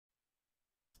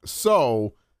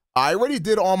So I already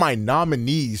did all my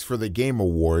nominees for the Game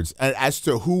Awards and as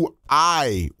to who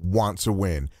I want to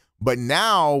win. But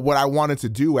now what I wanted to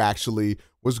do actually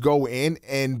was go in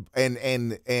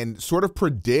and sort of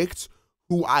predict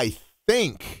who I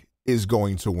think is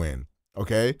going to win.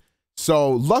 Okay.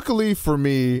 So luckily for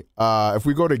me, if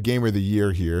we go to Game of the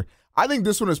Year here, I think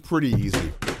this one is pretty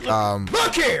easy.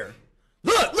 Look here.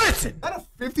 Look, listen. Is that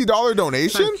a $50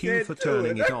 donation? Thank you for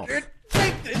turning it off.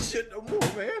 Take this shit no more,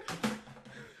 man.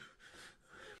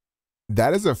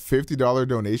 That is a $50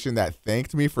 donation that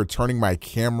thanked me for turning my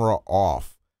camera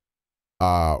off.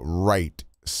 Right.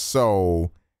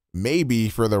 So maybe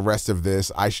for the rest of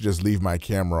this, I should just leave my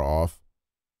camera off.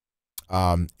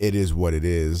 It is what it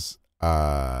is.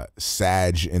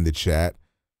 Sag in the chat.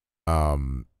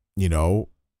 You know,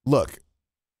 look,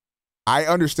 I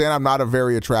understand I'm not a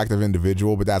very attractive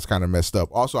individual, but that's kind of messed up.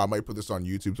 Also, I might put this on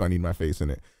YouTube, so I need my face in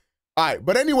it. All right,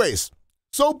 but anyways,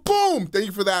 so boom, thank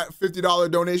you for that $50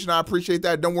 donation. I appreciate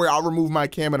that. Don't worry, I'll remove my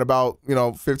cam in about,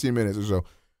 15 minutes or so.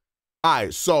 All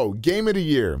right, so Game of the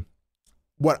Year.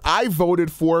 What I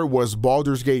voted for was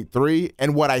Baldur's Gate 3,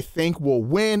 and what I think will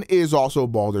win is also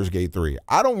Baldur's Gate 3.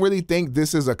 I don't really think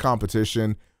this is a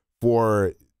competition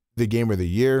for the Game of the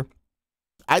Year.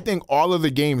 I think all of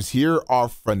the games here are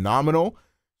phenomenal.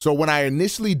 So when I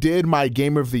initially did my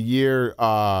Game of the Year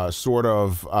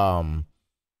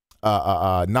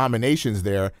nominations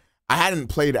there, I hadn't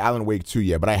played Alan Wake 2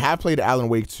 yet, but I have played Alan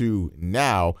Wake 2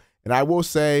 now. And I will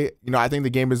say, I think the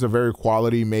game is a very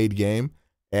quality made game.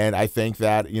 And I think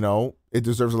that, it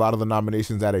deserves a lot of the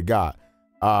nominations that it got.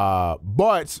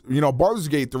 But Baldur's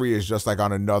Gate 3 is just like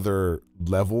on another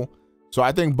level. So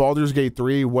I think Baldur's Gate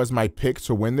 3 was my pick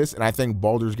to win this. And I think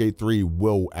Baldur's Gate 3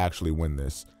 will actually win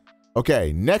this.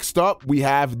 Okay, next up, we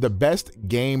have the best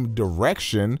game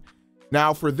direction.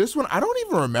 Now for this one, I don't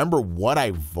even remember what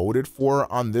I voted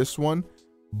for on this one.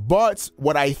 But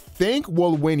what I think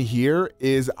will win here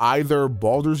is either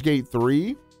Baldur's Gate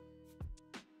 3.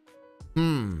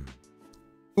 Ooh,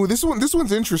 this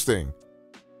one's interesting.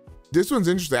 This one's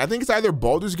interesting. I think it's either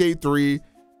Baldur's Gate 3,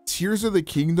 Tears of the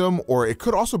Kingdom, or it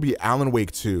could also be Alan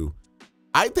Wake 2.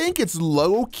 I think it's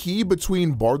low key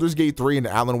between Baldur's Gate 3 and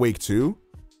Alan Wake 2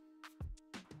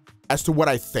 as to what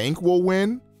I think will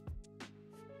win.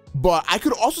 But I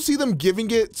could also see them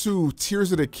giving it to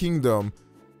Tears of the Kingdom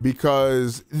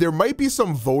because there might be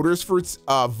some voters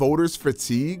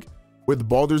fatigue with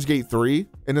Baldur's Gate 3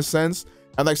 in a sense.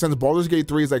 And like since Baldur's Gate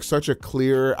 3 is like such a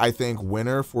clear, I think,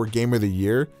 winner for Game of the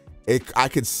Year, I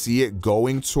could see it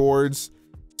going towards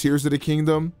Tears of the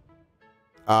Kingdom.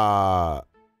 But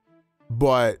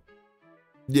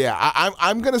yeah,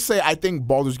 I'm gonna say I think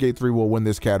Baldur's Gate 3 will win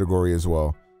this category as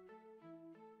well.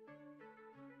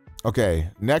 Okay,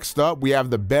 next up we have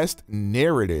the best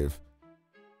narrative.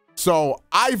 So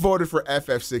I voted for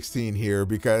FF16 here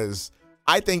because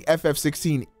I think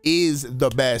FF16 is the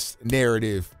best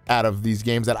narrative out of these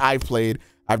games that I've played.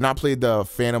 I've not played the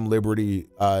Phantom Liberty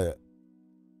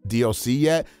DLC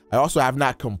yet. I also have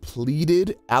not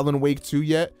completed Alan Wake 2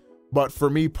 yet. But for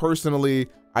me personally,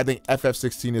 I think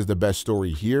FF16 is the best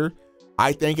story here.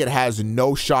 I think it has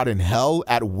no shot in hell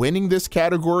at winning this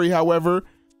category, however.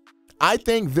 I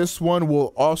think this one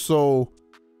will also,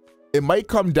 it might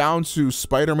come down to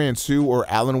Spider-Man 2 or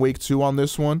Alan Wake 2 on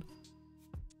this one.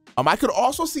 I could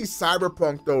also see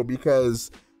Cyberpunk though, because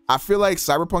I feel like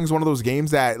Cyberpunk is one of those games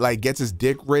that like gets his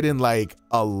dick ridden like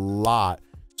a lot.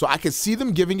 So I could see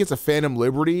them giving it to Phantom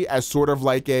Liberty as sort of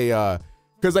like a,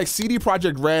 because like CD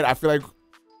Projekt Red, I feel like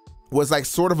was like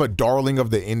sort of a darling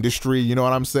of the industry, you know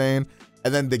what I'm saying?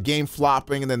 And then the game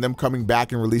flopping and then them coming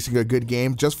back and releasing a good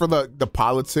game just for the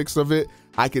politics of it.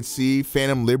 I could see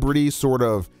Phantom Liberty sort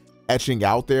of etching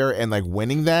out there and like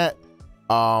winning that.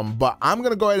 But I'm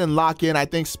gonna go ahead and lock in. I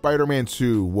think Spider-Man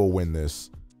 2 will win this.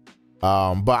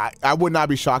 But I would not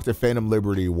be shocked if Phantom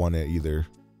Liberty won it either.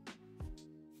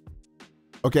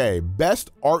 Okay,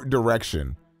 best art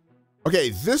direction.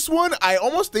 Okay, this one, I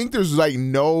almost think there's like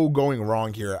no going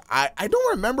wrong here. I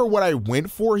don't remember what I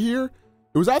went for here.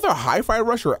 It was either Hi-Fi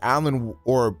Rush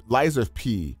or Lies of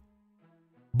P.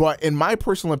 But in my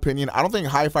personal opinion, I don't think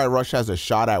Hi-Fi Rush has a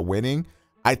shot at winning.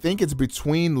 I think it's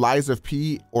between Lies of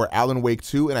P or Alan Wake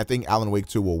 2, and I think Alan Wake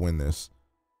 2 will win this,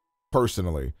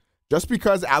 personally. Just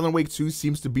because Alan Wake 2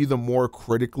 seems to be the more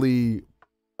critically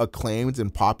acclaimed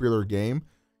and popular game.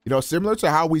 You know, similar to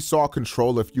how we saw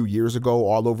Control a few years ago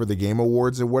all over the Game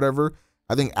Awards and whatever.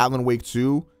 I think Alan Wake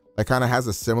 2 like kind of has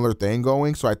a similar thing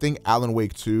going. So I think Alan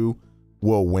Wake 2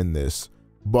 will win this.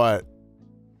 But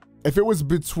if it was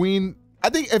between, I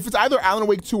think if it's either Alan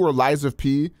Wake 2 or Lies of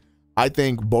P, I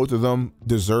think both of them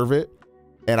deserve it.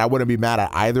 and I wouldn't be mad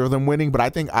at either of them winning, but I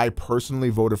think I personally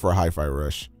voted for Hi-Fi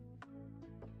Rush.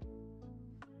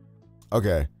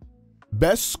 Okay.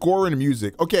 Best score in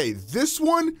music. Okay, this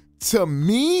one, to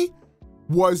me,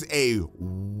 was a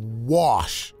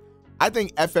wash. I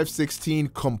think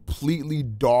FF16 completely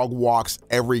dog walks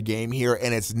every game here,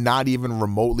 and it's not even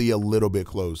remotely a little bit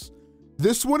close.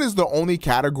 This one is the only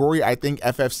category I think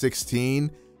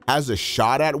FF16 has a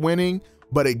shot at winning,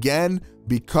 but again,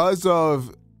 because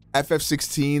of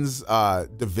FF16's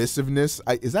divisiveness,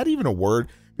 is that even a word?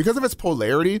 Because of its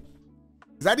polarity,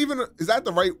 is that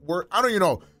the right word? I don't even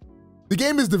know. The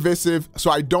game is divisive,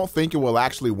 so I don't think it will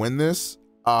actually win this.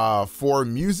 For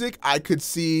music, I could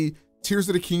see Tears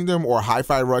of the Kingdom or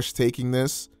Hi-Fi Rush taking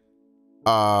this.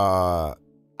 I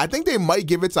think they might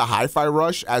give it to Hi-Fi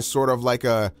Rush as sort of like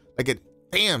a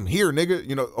damn here nigga,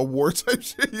 you know, award type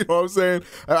shit. You know what I'm saying?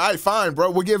 All right, fine,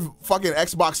 bro. We'll give fucking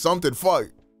Xbox something. Fuck,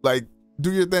 like,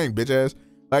 do your thing, bitch ass.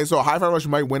 Like, so Hi-Fi Rush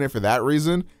might win it for that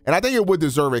reason, and I think it would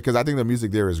deserve it because I think the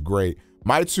music there is great.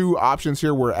 My two options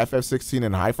here were FF16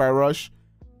 and Hi-Fi Rush.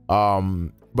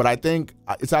 But I think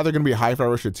it's either gonna be Hi-Fi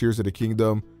Rush or Tears of the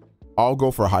Kingdom. I'll go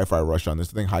for Hi-Fi Rush on this.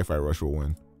 I think Hi-Fi Rush will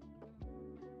win.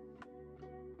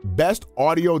 Best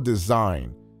audio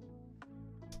design.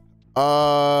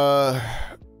 I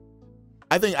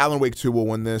think Alan Wake 2 will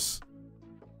win this.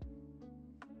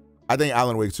 I think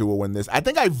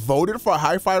I voted for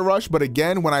Hi-Fi Rush, but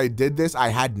again, when I did this, I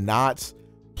had not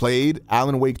played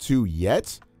Alan Wake 2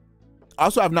 yet.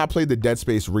 Also, I've not played the Dead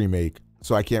Space remake,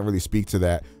 so I can't really speak to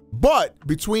that. But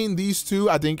between these two,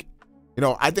 I think, you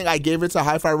know, I think I gave it to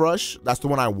Hi-Fi Rush. That's the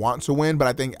one I want to win, but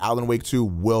I think Alan Wake 2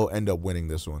 will end up winning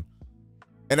this one.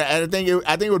 And I think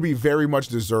it would be very much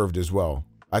deserved as well.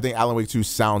 I think Alan Wake 2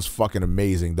 sounds fucking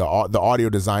amazing. The audio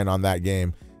design on that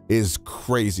game is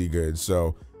crazy good.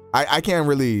 So I can't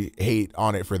really hate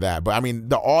on it for that. But I mean,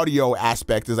 the audio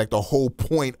aspect is like the whole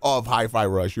point of Hi-Fi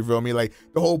Rush. You feel me? Like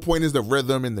the whole point is the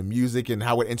rhythm and the music and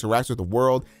how it interacts with the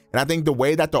world. And I think the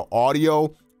way that the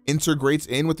audio integrates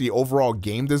in with the overall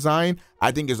game design,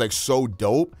 I think is like so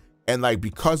dope. And like,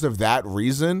 because of that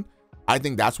reason, I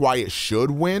think that's why it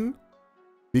should win.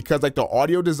 Because like the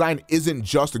audio design isn't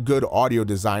just a good audio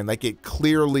design, like it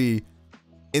clearly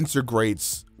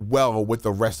integrates well with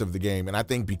the rest of the game. And I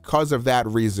think because of that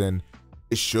reason,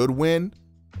 it should win,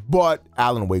 but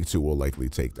Alan Wake 2 will likely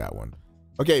take that one.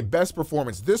 Okay, best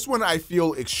performance. This one I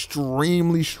feel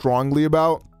extremely strongly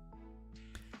about.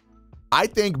 I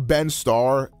think Ben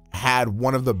Starr had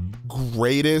one of the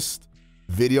greatest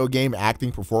video game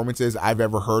acting performances I've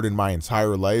ever heard in my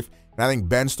entire life. And I think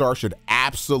Ben Starr should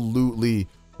absolutely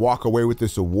walk away with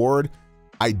this award.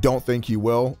 I don't think he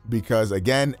will because,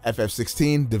 again,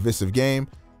 FF16, divisive game.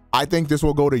 I think this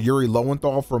will go to Yuri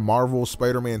Lowenthal for Marvel's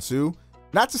Spider-Man 2.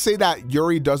 Not to say that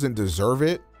Yuri doesn't deserve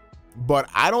it, but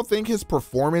I don't think his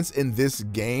performance in this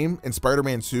game, in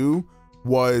Spider-Man 2,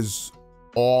 was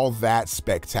all that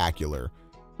spectacular.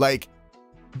 Like,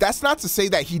 that's not to say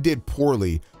that he did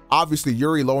poorly. Obviously,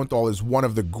 Yuri Lowenthal is one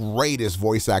of the greatest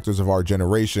voice actors of our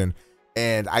generation,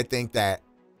 and I think that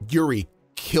Yuri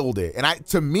killed it. And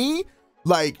to me,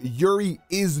 like, Yuri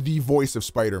is the voice of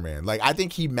Spider-Man. Like, I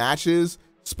think he matches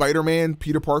Spider-Man,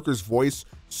 Peter Parker's voice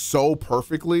so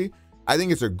perfectly. I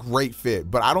think it's a great fit,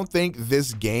 but I don't think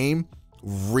this game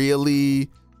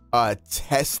really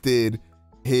tested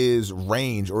his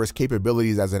range or his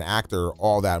capabilities as an actor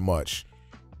all that much.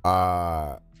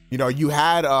 You know, you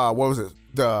had what was it,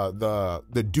 the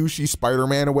douchey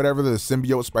Spider-Man or whatever, the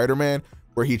symbiote Spider-Man,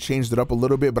 where he changed it up a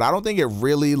little bit, but I don't think it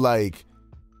really, like,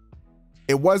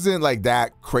 it wasn't like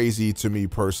that crazy to me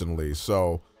personally.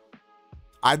 So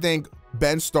I think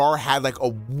Ben Starr had like a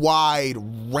wide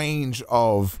range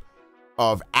of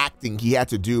acting he had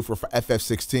to do for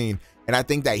FF16, and I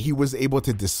think that he was able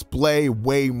to display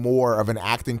way more of an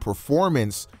acting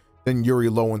performance than Yuri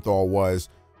Lowenthal was.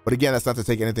 But again, that's not to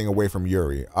take anything away from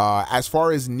Yuri. As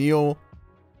far as Neil,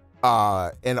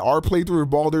 in our playthrough of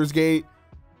Baldur's Gate,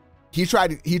 he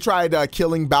tried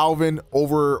killing Balvin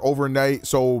overnight,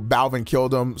 so Balvin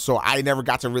killed him. So I never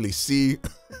got to really see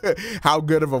how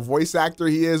good of a voice actor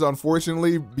he is,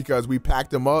 unfortunately, because we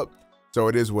packed him up. So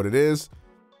it is what it is.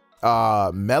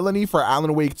 Melanie for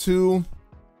Alan Wake 2.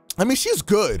 I mean, she's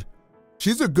good.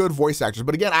 She's a good voice actress.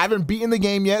 But again, I haven't beaten the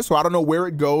game yet, so I don't know where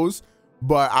it goes.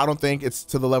 But I don't think it's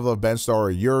to the level of Ben Starr or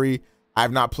Yuri. I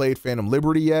have not played Phantom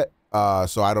Liberty yet.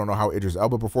 So I don't know how Idris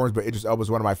Elba performs, but Idris Elba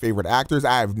is one of my favorite actors.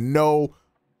 I have no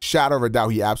shadow of a doubt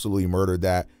he absolutely murdered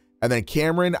that. And then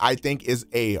Cameron, I think, is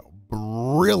a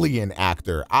brilliant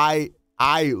actor. I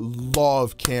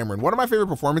love Cameron. One of my favorite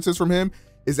performances from him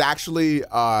is actually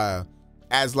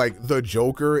as like the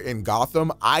Joker in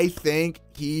Gotham. I think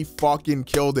He fucking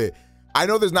killed it. I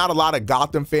know there's not a lot of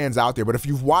Gotham fans out there, but if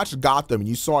you've watched Gotham and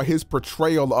you saw his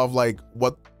portrayal of like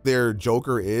what their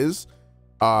Joker is,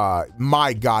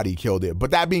 my God, he killed it. But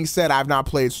that being said, I've not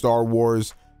played Star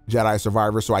Wars Jedi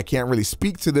Survivor, so I can't really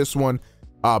speak to this one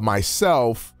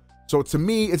myself. So to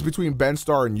me, it's between Ben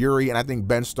Starr and Yuri, and I think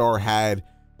Ben Starr had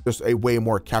just a way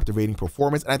more captivating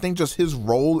performance, and I think just his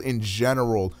role in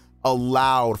general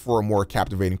allowed for a more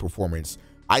captivating performance.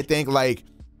 I think like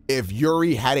if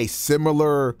Yuri had a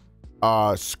similar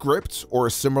script or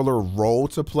a similar role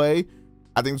to play,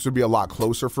 I think this would be a lot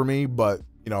closer for me. But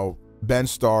you know, Ben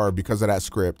Starr, because of that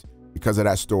script, because of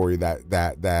that story,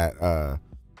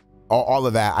 all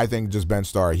of that, I think just Ben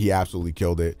Starr, he absolutely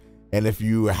killed it. And if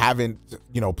you haven't,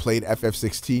 you know, played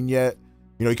FF16 yet,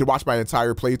 you know, you can watch my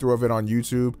entire playthrough of it on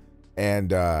YouTube,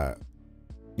 and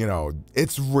you know,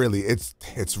 it's really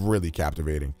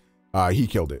captivating. He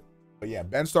killed it. But yeah,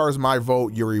 Ben Starr is my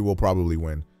vote. Yuri will probably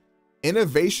win.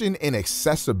 Innovation and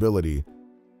accessibility.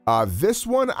 This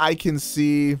one I can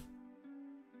see.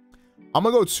 I'm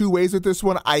gonna go two ways with this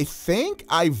one. I think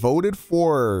I voted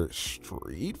for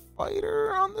Street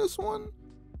Fighter on this one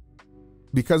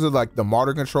because of like the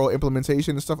motor control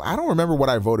implementation and stuff. I don't remember what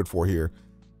I voted for here.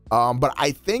 But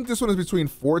I think this one is between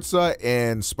Forza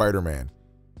and Spider-Man.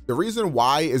 The reason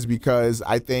why is because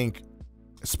I think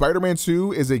Spider-Man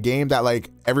 2 is a game that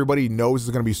like everybody knows is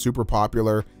going to be super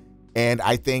popular. And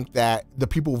I think that the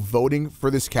people voting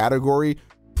for this category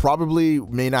probably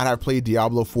may not have played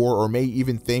Diablo 4 or may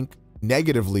even think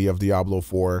negatively of Diablo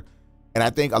 4. And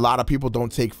I think a lot of people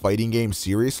don't take fighting games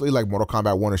seriously like Mortal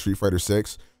Kombat 1 or Street Fighter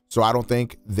 6. So I don't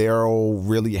think they'll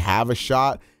really have a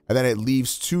shot. And then it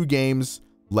leaves two games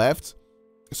left.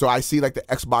 So I see like the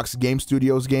Xbox Game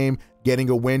Studios game getting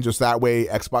a win just that way.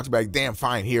 Xbox be like, damn,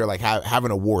 fine, here, like have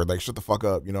an award, like shut the fuck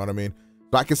up, you know what I mean?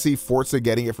 So I can see Forza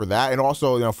getting it for that. And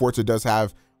also, you know, Forza does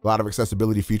have a lot of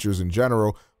accessibility features in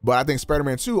general, but I think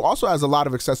Spider-Man 2 also has a lot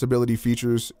of accessibility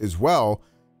features as well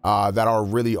that are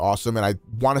really awesome. And I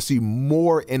want to see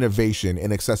more innovation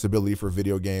in accessibility for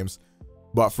video games.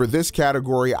 But for this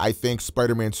category, I think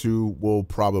Spider-Man 2 will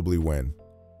probably win.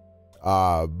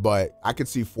 But I could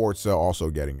see Forza also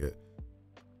getting it.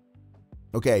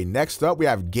 Okay, next up we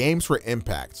have games for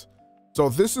impact. So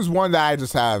this is one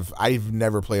that I've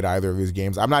never played either of these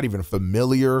games. I'm not even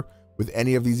familiar with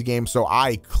any of these games, so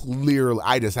I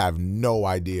just have no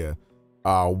idea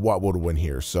what would win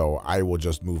here. So I will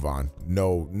just move on.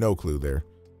 No clue there.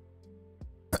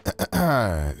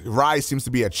 Rise seems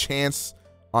to be a chance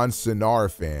on Sonar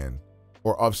fan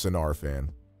or of Sonar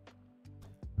fan.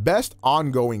 Best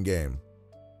ongoing game.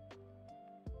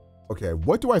 Okay,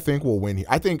 what do I think will win here?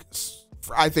 I think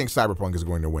Cyberpunk is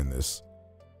going to win this.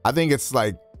 I think it's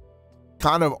like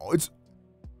I don't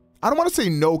want to say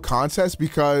no contest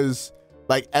because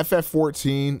like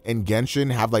FF14 and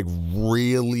Genshin have like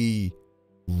really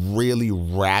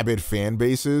rabid fan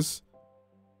bases.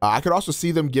 I could also see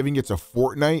them giving it to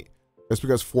Fortnite just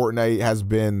because Fortnite has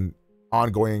been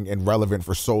ongoing and relevant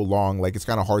for so long. Like it's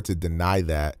kind of hard to deny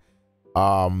that.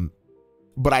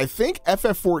 But I think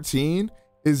FF14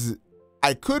 is,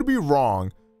 I could be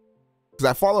wrong because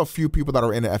I follow a few people that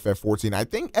are into FF14. I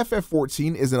think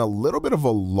FF14 is in a little bit of a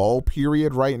lull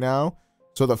period right now.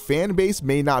 So the fan base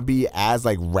may not be as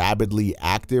like rabidly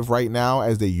active right now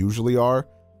as they usually are.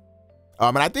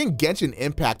 And I think Genshin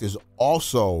Impact is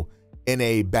also in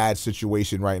a bad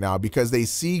situation right now because they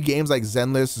see games like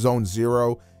Zenless, Zone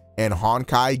Zero, and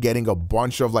Honkai getting a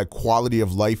bunch of like quality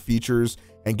of life features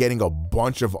and getting a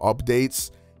bunch of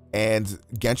updates, and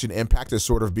Genshin Impact is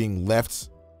sort of being left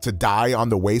to die on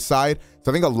the wayside.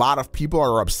 So I think a lot of people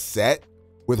are upset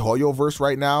with Hoyoverse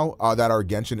right now that are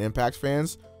Genshin Impact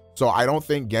fans. So I don't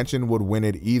think Genshin would win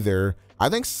it either. I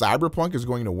think Cyberpunk is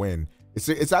going to win. It's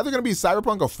either going to be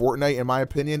Cyberpunk or Fortnite in my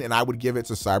opinion, and I would give it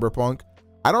to Cyberpunk.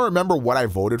 I don't remember what I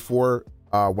voted for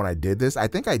when I did this. I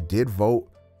think I did vote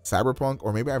Cyberpunk,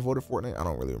 or maybe I voted Fortnite. I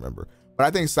don't really remember. But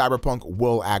I think Cyberpunk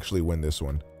will actually win this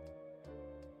one.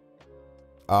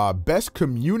 Best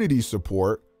community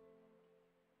support.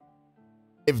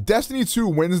 If Destiny 2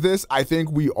 wins this, I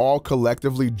think we all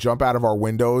collectively jump out of our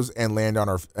windows and land on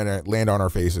our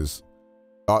faces.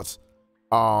 Thoughts?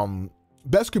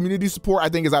 Best community support, I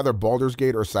think, is either Baldur's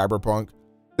Gate or Cyberpunk.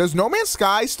 Does No Man's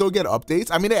Sky still get updates?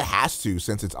 I mean, it has to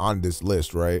since it's on this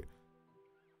list, right?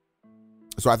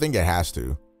 So I think it has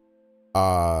to.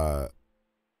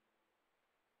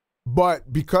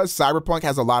 But because Cyberpunk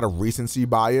has a lot of recency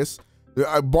bias,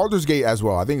 Baldur's Gate as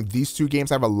well, I think these two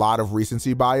games have a lot of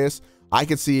recency bias. I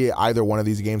could see either one of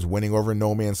these games winning over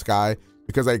No Man's Sky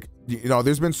because, like, you know,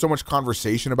 there's been so much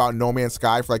conversation about No Man's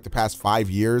Sky for like the past 5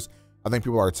 years, I think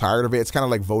people are tired of it. It's kind of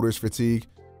like voters fatigue.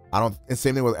 And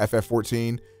same thing with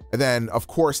FF14. And then of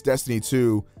course Destiny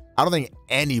 2. I don't think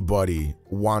anybody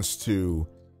wants to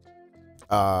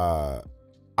I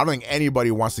don't think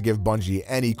anybody wants to give Bungie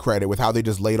any credit with how they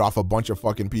just laid off a bunch of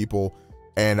fucking people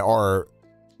and are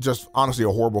just honestly a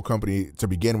horrible company to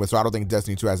begin with. So I don't think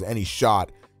Destiny 2 has any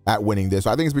shot at winning this.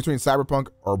 So I think it's between Cyberpunk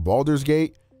or Baldur's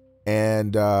Gate.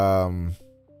 And this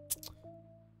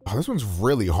one's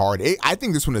really hard. I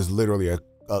think this one is literally a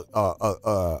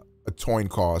coin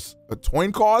toss.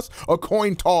 A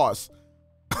coin toss.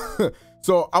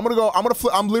 So I'm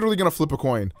literally gonna flip a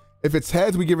coin. If it's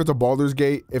heads, we give it to Baldur's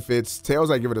Gate. If it's tails,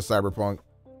 I give it to Cyberpunk.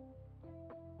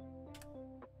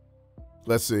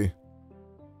 Let's see.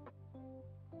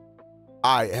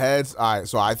 All right, heads. All right,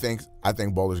 so I think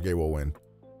Baldur's Gate will win.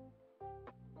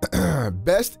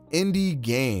 Best indie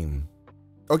game.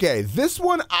 Okay, this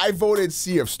one I voted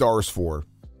Sea of Stars for.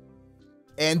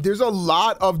 And there's a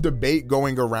lot of debate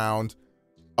going around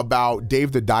about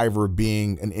Dave the Diver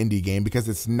being an indie game because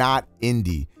it's not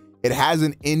indie. It has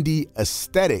an indie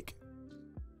aesthetic,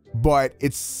 but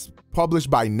it's published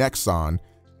by Nexon.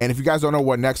 And if you guys don't know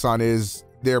what Nexon is,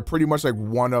 they're pretty much like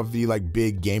one of the like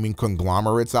big gaming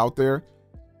conglomerates out there.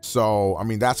 So, I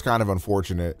mean, that's kind of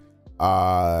unfortunate.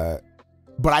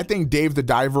 But I think Dave the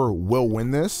Diver will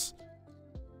win this.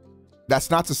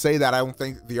 That's not to say that I don't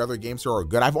think the other games here are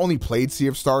good. I've only played Sea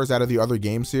of Stars out of the other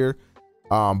games here.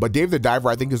 But Dave the Diver,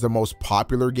 I think, is the most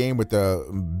popular game with the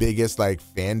biggest like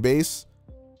fan base.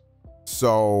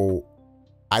 So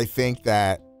I think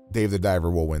that Dave the Diver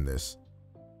will win this.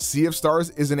 Sea of Stars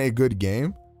isn't a good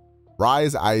game.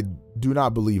 Rise, I do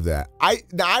not believe that.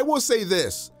 I will say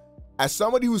this, as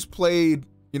somebody who's played,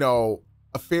 you know,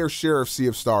 a fair share of Sea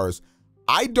of Stars,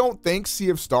 I don't think Sea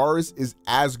of Stars is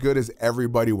as good as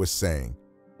everybody was saying.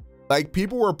 Like,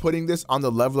 people were putting this on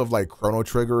the level of like Chrono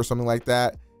Trigger or something like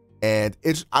that, and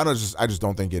I just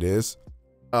don't think it is.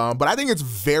 But I think it's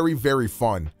very, very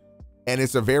fun, and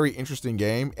it's a very interesting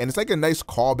game, and it's like a nice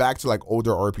callback to like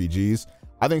older RPGs.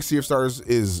 I think Sea of Stars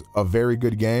is a very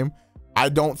good game. I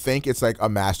don't think it's like a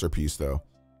masterpiece though.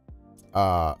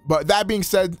 But that being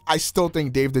said, I still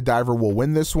think Dave the Diver will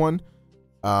win this one.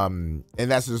 And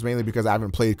that's just mainly because I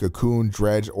haven't played Cocoon,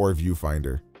 Dredge, or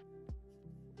Viewfinder.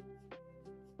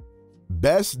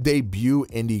 Best debut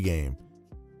indie game.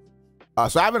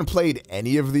 So I haven't played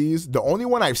any of these. The only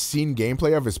one I've seen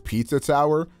gameplay of is Pizza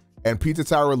Tower, and Pizza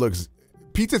Tower looks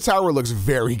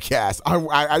very cast.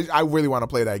 I really want to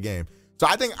play that game. So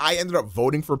I think I ended up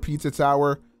voting for Pizza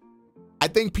Tower. I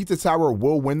think Pizza Tower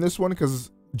will win this one because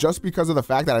of the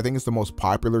fact that I think it's the most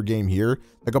popular game here.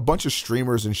 Like, a bunch of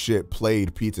streamers and shit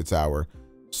played Pizza Tower.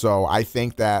 So I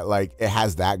think that like it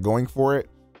has that going for it.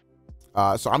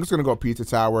 So I'm just gonna go Pizza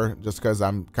Tower just because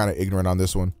I'm kind of ignorant on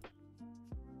this one.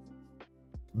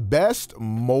 Best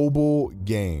mobile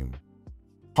game.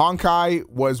 Honkai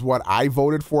was what I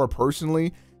voted for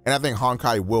personally, and I think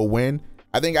Honkai will win.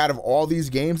 I think out of all these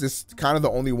games, it's kind of the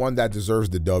only one that deserves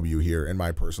the W here, in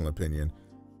my personal opinion.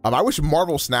 I wish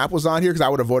Marvel Snap was on here because I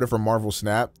would have voted for Marvel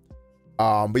Snap.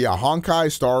 But yeah,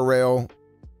 Honkai Star Rail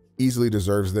easily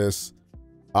deserves this.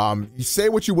 You say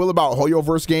what you will about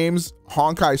Hoyoverse games,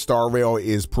 Honkai Star Rail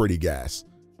is pretty gas.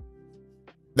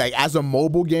 Like, as a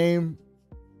mobile game,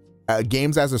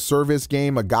 games as a service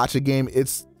game, a gacha game,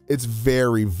 it's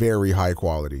very, very high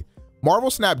quality. Marvel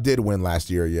Snap did win last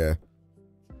year, yeah.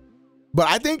 But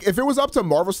I think if it was up to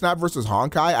Marvel Snap versus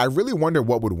Honkai, I really wonder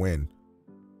what would win.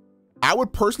 I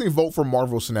would personally vote for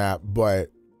Marvel Snap, but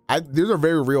there's a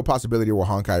very real possibility where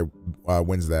Honkai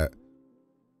wins that.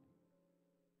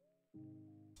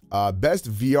 Best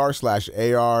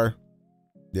VR/AR.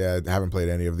 Yeah, I haven't played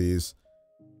any of these.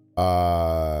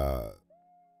 What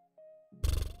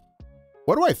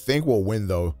do I think will win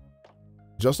though?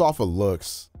 Just off of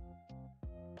looks.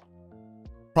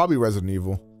 Probably Resident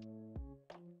Evil.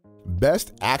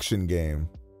 Best action game.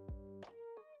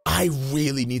 I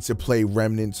really need to play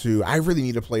Remnant 2. I really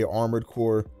need to play Armored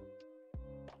Core.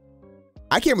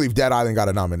 I can't believe Dead Island got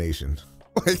a nomination.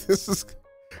 Like, this is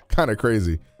kind of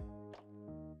crazy.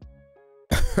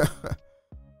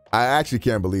 I actually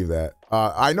can't believe that.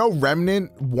 I know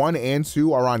Remnant 1 and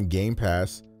 2 are on Game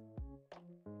Pass.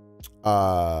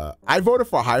 I voted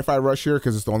for Hi-Fi Rush here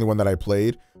because it's the only one that I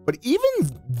played. But even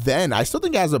then, I still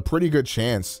think it has a pretty good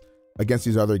chance against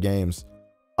these other games.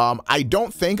 I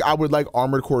don't think I would like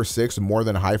Armored Core 6 more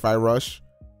than Hi-Fi Rush.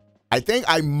 I think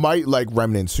I might like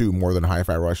Remnant 2 more than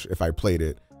Hi-Fi Rush if I played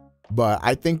it. But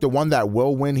I think the one that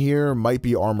will win here might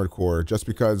be Armored Core, just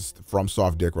because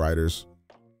FromSoft Dick Riders.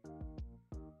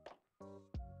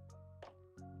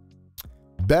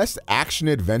 Best action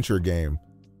adventure game.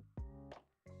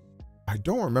 I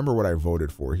don't remember what I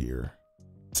voted for here.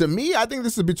 To me, I think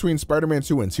this is between Spider-Man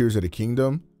 2 and Tears of the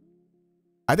Kingdom.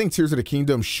 I think Tears of the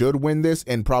Kingdom should win this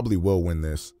and probably will win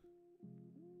this.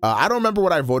 I don't remember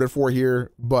what I voted for here,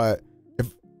 but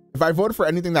if I voted for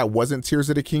anything that wasn't Tears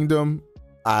of the Kingdom,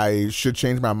 I should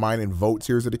change my mind and vote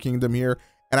Tears of the Kingdom here.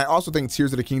 And I also think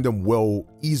Tears of the Kingdom will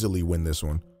easily win this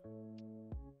one.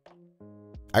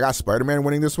 I got Spider-Man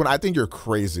winning this one. I think you're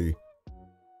crazy.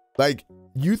 Like,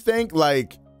 you think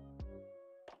like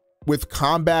with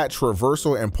combat,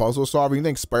 traversal, and puzzle solving, you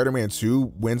think Spider-Man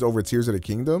 2 wins over Tears of the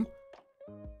Kingdom?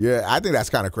 Yeah, I think that's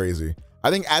kind of crazy.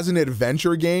 I think as an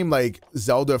adventure game, like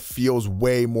Zelda feels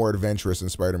way more adventurous than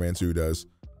Spider-Man 2 does.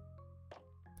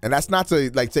 And that's not to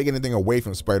like take anything away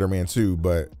from Spider-Man 2,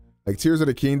 but like Tears of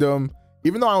the Kingdom,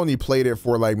 even though I only played it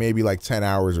for like maybe like 10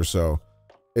 hours or so,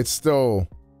 it's still,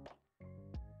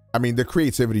 I mean, the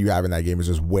creativity you have in that game is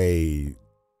just way,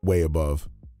 way above.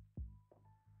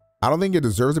 I don't think it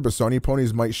deserves it, but Sony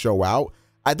ponies might show out.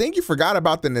 I think you forgot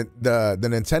about the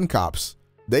Nintendo cops.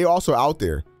 They also out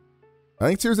there. I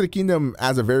think Tears of the Kingdom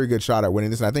has a very good shot at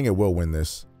winning this, and I think it will win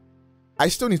this. I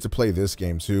still need to play this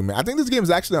game too, man. I think this game is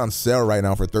actually on sale right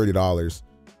now for $30.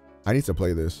 I need to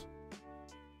play this.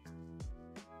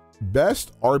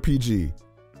 Best RPG.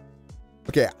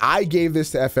 Okay, I gave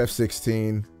this to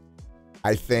FF16,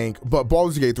 I think, but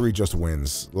Baldur's Gate 3 just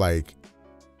wins. Like,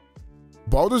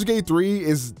 Baldur's Gate 3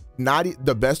 is not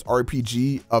the best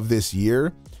RPG of this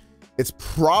year. It's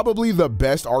probably the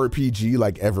best RPG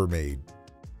like ever made.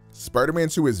 Spider-Man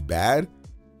 2 is bad.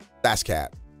 That's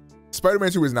cap.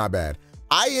 Spider-Man 2 is not bad.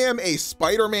 I am a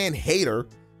Spider-Man hater.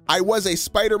 I was a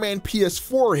Spider-Man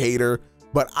PS4 hater,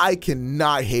 but I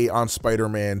cannot hate on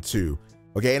Spider-Man 2.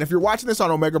 Okay, and if you're watching this on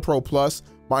OmegaPro Plus,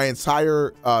 my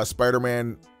entire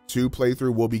Spider-Man 2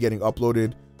 playthrough will be getting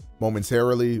uploaded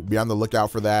momentarily. Be on the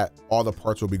lookout for that. All the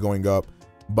parts will be going up.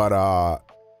 But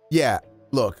yeah,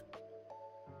 look,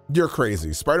 you're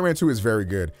crazy. Spider-Man 2 is very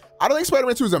good. I don't think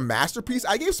Spider-Man 2 is a masterpiece.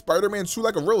 I gave Spider-Man 2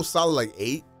 like a real solid like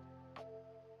 8.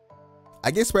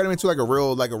 I gave Spider-Man 2 like a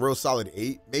real solid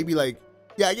 8. Maybe like,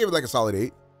 yeah, I gave it like a solid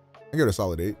 8. I give it a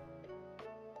solid 8.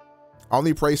 I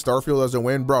only pray Starfield doesn't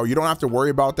win. Bro, you don't have to worry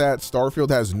about that. Starfield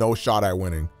has no shot at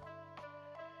winning.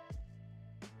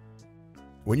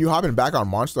 When you hopping back on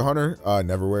Monster Hunter,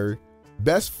 never worry.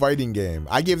 Best fighting game.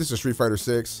 I gave this to Street Fighter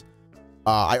 6.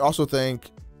 I also think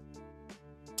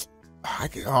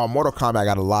Mortal Kombat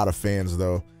got a lot of fans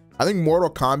though. I think Mortal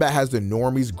Kombat has the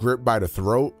normies gripped by the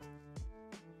throat.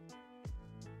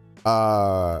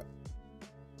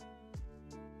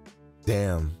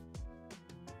 Damn.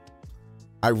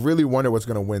 I really wonder what's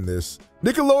gonna win this.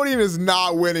 Nickelodeon is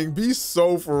not winning. Be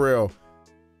so for real.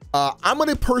 I'm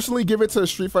gonna personally give it to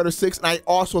Street Fighter 6, and I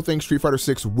also think Street Fighter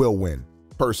 6 will win.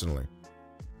 Personally,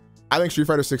 I think Street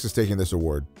Fighter 6 is taking this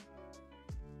award.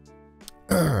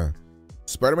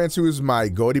 Spider-Man 2 is my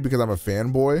goatee because I'm a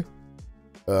fanboy.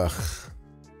 Ugh.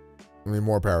 I mean,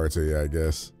 more power to you, I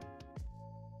guess.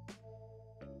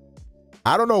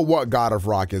 I don't know what God of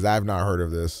Rock is. I have not heard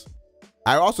of this.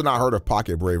 I also not heard of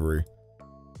Pocket Bravery.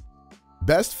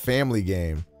 Best family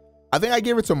game. I think I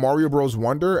gave it to Mario Bros.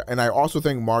 Wonder, and I also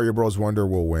think Mario Bros. Wonder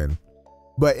will win.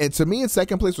 But to me, in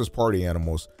second place was Party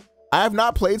Animals. I have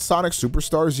not played Sonic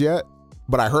Superstars yet,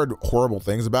 but I heard horrible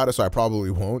things about it, so I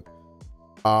probably won't.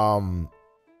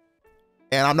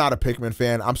 And I'm not a Pikmin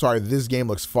fan. I'm sorry, this game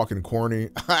looks fucking corny.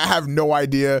 I have no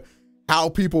idea how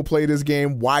people play this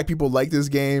game, why people like this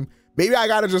game. Maybe I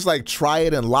gotta just like try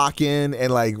it and lock in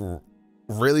and like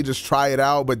really just try it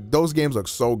out, but those games look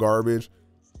so garbage.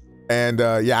 And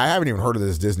yeah, I haven't even heard of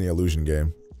this Disney Illusion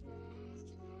game.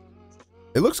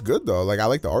 It looks good though. Like, I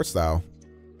like the art style.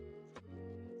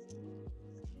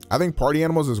 I think Party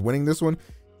Animals is winning this one.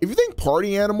 If you think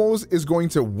Party Animals is going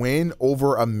to win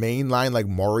over a mainline like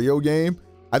Mario game,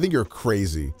 I think you're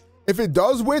crazy. If it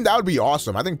does win, that would be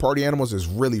awesome. I think Party Animals is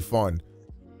really fun.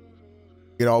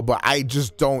 You know, but I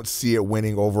just don't see it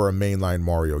winning over a mainline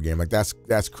Mario game. Like,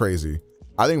 that's crazy.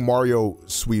 I think Mario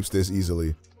sweeps this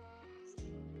easily.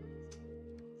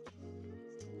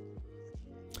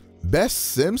 Best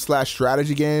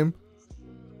sim/strategy game.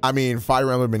 I mean,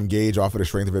 Fire Emblem Engage off of the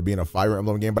strength of it being a Fire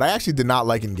Emblem game, but I actually did not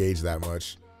like Engage that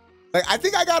much. Like, I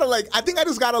think I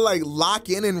just gotta like lock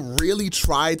in and really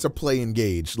try to play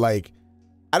Engage. Like,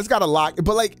 I just gotta lock,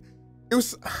 but like, it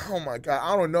was, oh my God,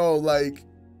 I don't know. Like,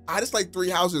 I just like Three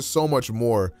Houses so much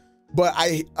more. But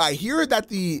I hear that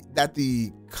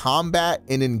the combat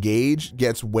in Engage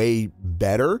gets way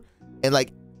better and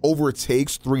like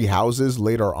overtakes Three Houses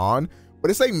later on.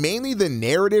 But it's like mainly the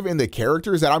narrative and the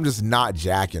characters that I'm just not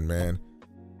jacking, man.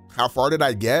 How far did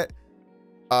I get?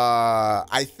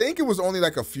 I think it was only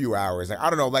like a few hours. Like, I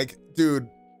don't know, like dude,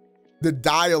 the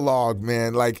dialogue,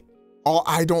 man, like,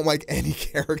 I don't like any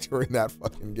character in that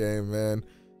fucking game, man.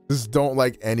 Just don't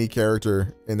like any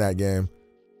character in that game.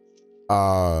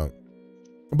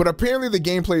 But apparently the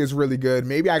gameplay is really good.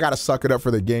 Maybe I gotta suck it up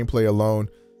for the gameplay alone.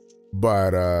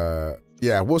 But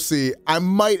yeah, we'll see. I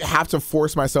might have to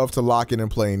force myself to lock in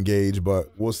and play Engage,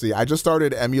 but we'll see. I just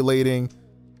started emulating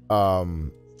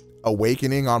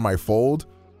Awakening on my Fold.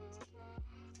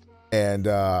 And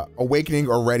Awakening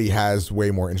already has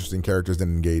way more interesting characters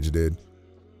than Engage did.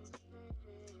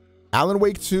 Alan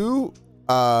Wake 2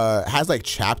 has like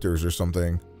chapters or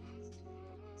something.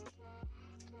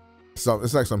 So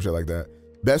it's like some shit like that.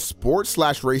 Best sports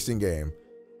 / racing game.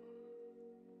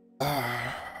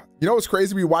 You know what's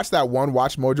crazy? We watched that one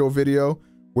Watch Mojo video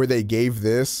where they gave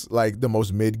this like the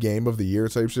most mid game of the year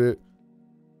type shit.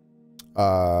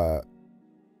 So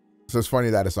it's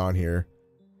funny that it's on here.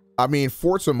 I mean,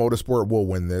 Forza Motorsport will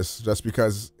win this just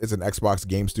because it's an Xbox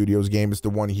Game Studios game. It's the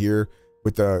one here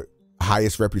with the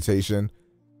highest reputation.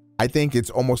 I think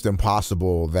it's almost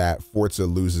impossible that Forza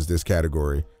loses this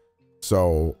category.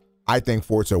 So I think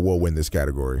Forza will win this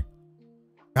category.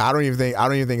 I don't even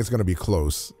think it's gonna be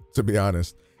close, to be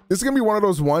honest. This is gonna be one of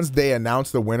those ones they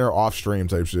announce the winner off stream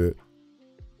type shit.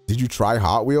 Did you try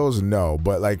Hot Wheels? No,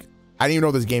 but like I didn't even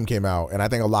know this game came out, and I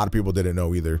think a lot of people didn't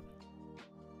know either.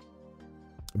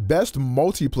 Best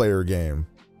multiplayer game.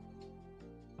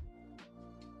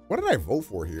 What did I vote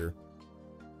for here?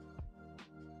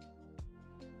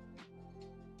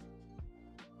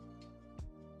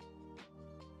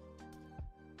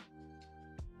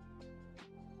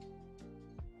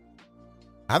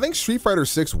 I think Street Fighter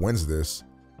 6 wins this.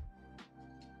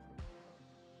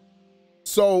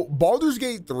 So Baldur's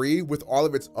Gate 3, with all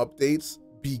of its updates,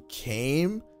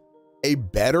 became a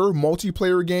better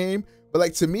multiplayer game. But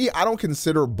like, to me, I don't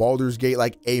consider Baldur's Gate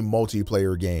like a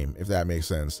multiplayer game, if that makes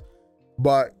sense.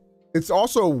 But it's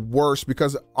also worse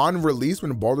because on release,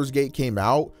 when Baldur's Gate came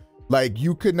out, like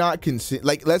you could not consider,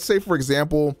 like, let's say for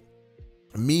example,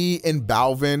 me and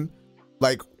Balvin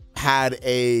like had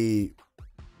a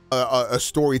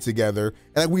story together,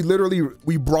 and like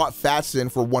we brought Fats in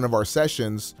for one of our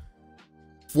sessions.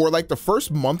 For like the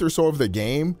first month or so of the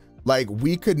game, like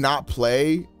we could not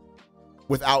play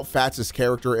without Fats'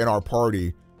 character in our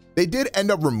party. They did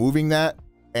end up removing that,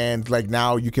 and like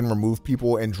now you can remove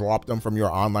people and drop them from your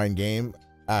online game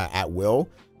at will,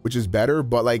 which is better.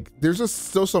 But like there's just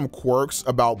still some quirks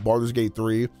about Baldur's Gate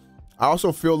 3. I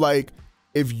also feel like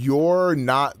if you're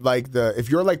not like if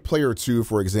you're like player 2,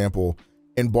 for example,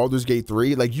 in Baldur's Gate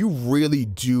 3, like you really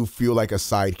do feel like a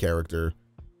side character.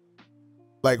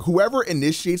 Like whoever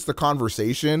initiates the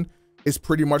conversation is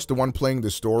pretty much the one playing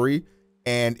the story.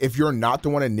 And if you're not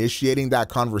the one initiating that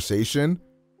conversation,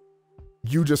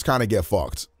 you just kind of get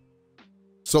fucked.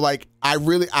 So like, I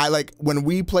like when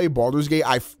we play Baldur's Gate,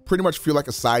 I pretty much feel like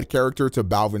a side character to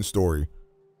Balvin's story.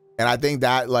 And I think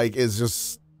that like is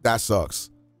just, that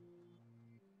sucks.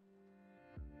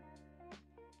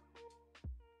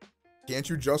 Can't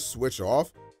you just switch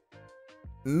off?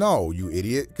 No, you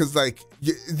idiot. Because like,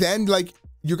 then like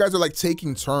you guys are like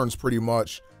taking turns pretty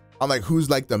much on like who's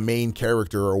like the main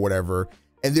character or whatever,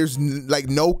 and there's like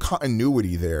no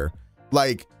continuity there.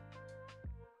 Like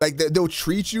they'll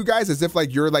treat you guys as if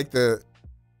like you're like the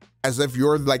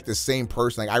same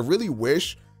person. Like I really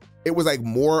wish it was like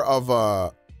more of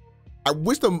a,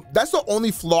 that's the only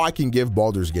flaw I can give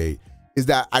Baldur's Gate, is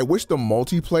that I wish the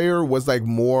multiplayer was like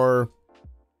more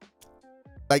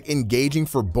like engaging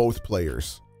for both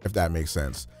players, if that makes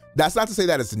sense. That's not to say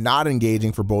that it's not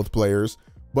engaging for both players,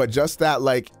 but just that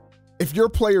like if you're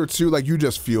player 2, like you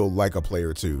just feel like a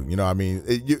player 2, you know what I mean?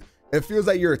 It feels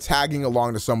like you're tagging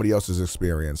along to somebody else's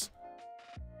experience.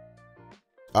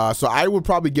 So I would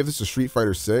probably give this to Street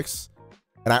Fighter 6.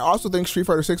 And I also think Street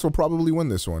Fighter 6 will probably win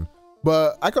this one.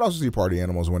 But I could also see Party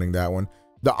Animals winning that one.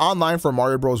 The online for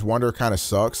Mario Bros. Wonder kind of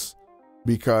sucks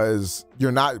because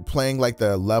you're not playing like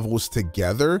the levels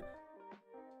together.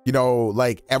 You know,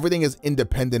 like everything is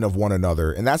independent of one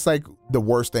another. And that's like the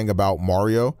worst thing about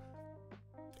Mario.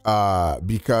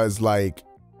 Because like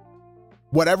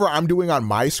whatever I'm doing on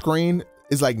my screen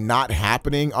is like not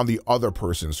happening on the other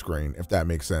person's screen, if that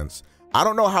makes sense. I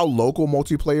don't know how local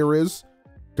multiplayer is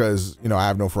because, you know, I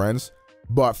have no friends,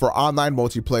 but for online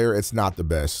multiplayer, it's not the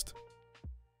best.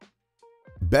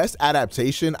 Best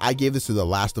adaptation, I gave this to The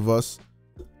Last of Us.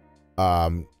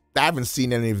 I haven't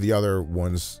seen any of the other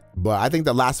ones, but I think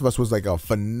The Last of Us was like a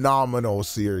phenomenal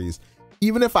series.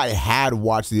 Even if I had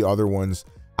watched the other ones,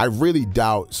 I really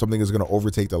doubt something is going to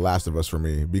overtake The Last of Us for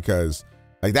me, because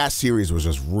like that series was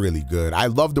just really good. I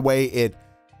love the way it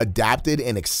adapted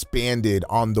and expanded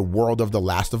on the world of The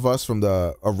Last of Us from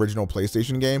the original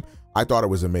PlayStation game, I thought it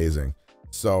was amazing.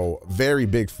 So very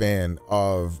big fan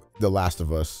of The Last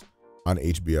of Us on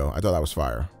HBO. I thought that was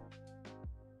fire.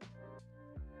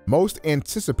 Most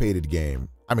anticipated game.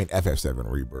 I mean, FF7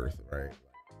 Rebirth, right?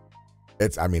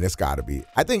 It's gotta be.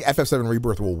 I think FF7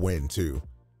 Rebirth will win too.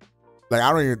 Like,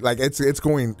 I don't even, like, it's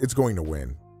going to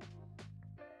win.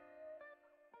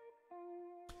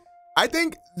 I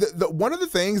think the one of the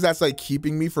things that's like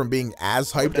keeping me from being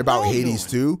as hyped about Hades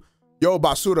 2. Yo,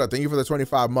 Basura, thank you for the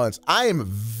 25 months. I am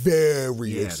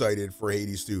very excited for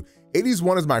Hades 2. Hades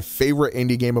 1 is my favorite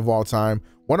indie game of all time.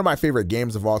 One of my favorite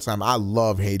games of all time. I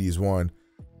love Hades 1.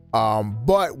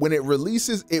 But when it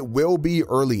releases, it will be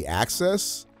early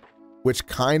access, which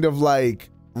kind of like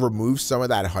removes some of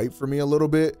that hype for me a little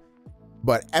bit.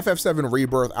 But FF7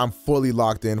 Rebirth, I'm fully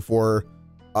locked in for.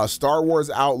 Star Wars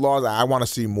Outlaws, I want to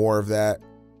see more of that.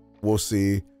 We'll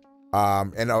see.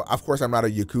 And of course, I'm not a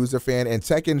Yakuza fan, and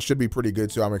Tekken should be pretty good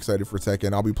too. I'm excited for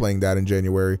Tekken. I'll be playing that in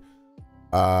January.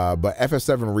 But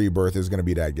FF7 Rebirth is going to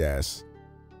be that gas.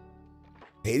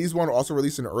 Hades 1 also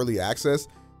released in early access.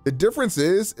 The difference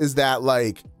is that,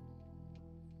 like,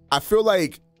 I feel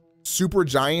like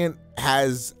Supergiant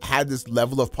has had this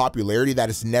level of popularity that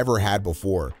it's never had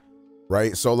before,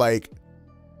 right? So, like,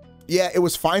 yeah, it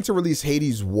was fine to release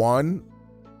Hades 1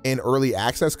 in early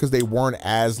access because they weren't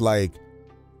as, like,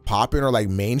 popping or, like,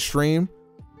 mainstream.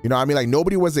 You know what I mean? Like,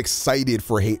 nobody was excited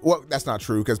for Hades. Well, that's not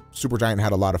true because Supergiant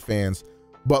had a lot of fans.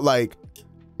 But, like,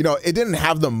 you know, it didn't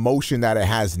have the motion that it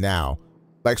has now.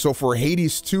 Like, so for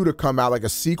Hades 2 to come out, like, a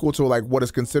sequel to, like, what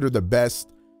is considered the best,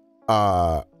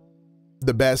 like,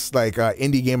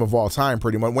 indie game of all time,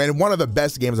 pretty much. When one of the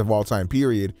best games of all time,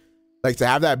 period. Like, to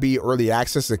have that be early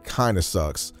access, it kind of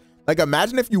sucks. Like,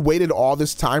 imagine if you waited all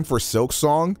this time for Silk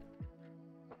Song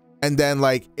and then,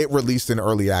 like, it released in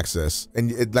early access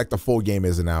and it, like, the full game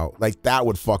isn't out. Like, that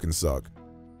would fucking suck.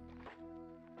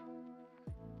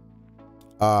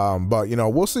 But, you know,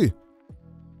 we'll see.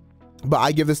 But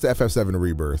I give this to FF7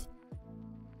 Rebirth.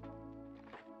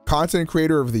 Content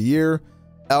Creator of the Year,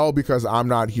 L, because I'm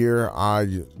not here.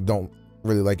 I don't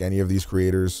really like any of these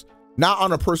creators. Not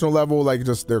on a personal level, like,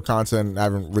 just their content. I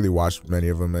haven't really watched many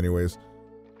of them anyways.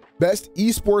 Best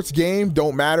esports game,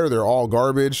 don't matter. They're all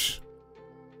garbage.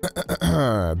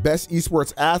 Best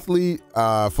esports athlete,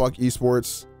 fuck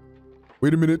esports.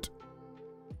 Wait a minute.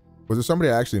 Was there somebody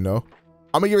I actually know?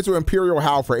 I'm gonna give it to Imperial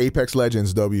Hal for Apex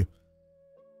Legends, W.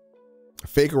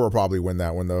 Faker will probably win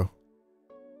that one though.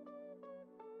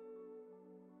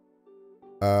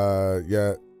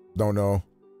 Yeah, don't know.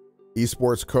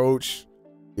 Esports coach,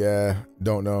 yeah,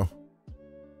 don't know.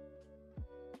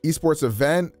 Esports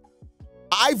event,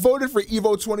 I voted for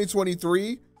Evo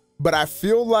 2023, but I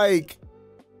feel like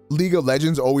League of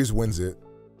Legends always wins it.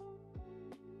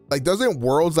 Like, doesn't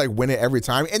Worlds like win it every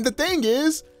time? And the thing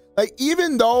is, like,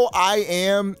 even though I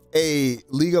am a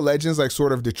League of Legends like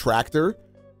sort of detractor,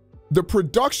 the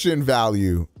production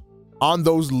value on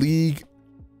those League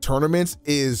tournaments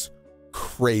is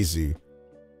crazy.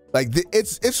 Like,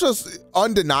 it's just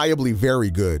undeniably very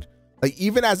good. Like,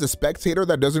 even as a spectator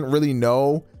that doesn't really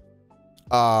know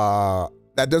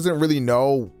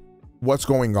what's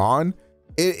going on,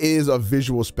 it is a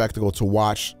visual spectacle to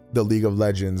watch the League of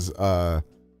Legends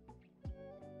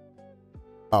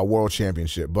World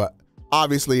Championship. But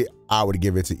obviously I would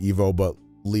give it to Evo, but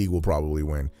League will probably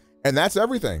win. And that's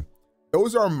everything.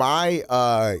 Those are my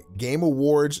Game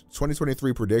Awards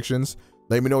 2023 predictions.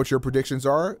 Let me know what your predictions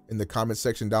are in the comment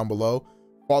section down below.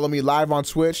 Follow me live on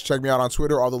Twitch. Check me out on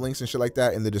Twitter. All the links and shit like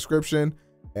that in the description.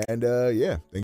 And yeah, thank you.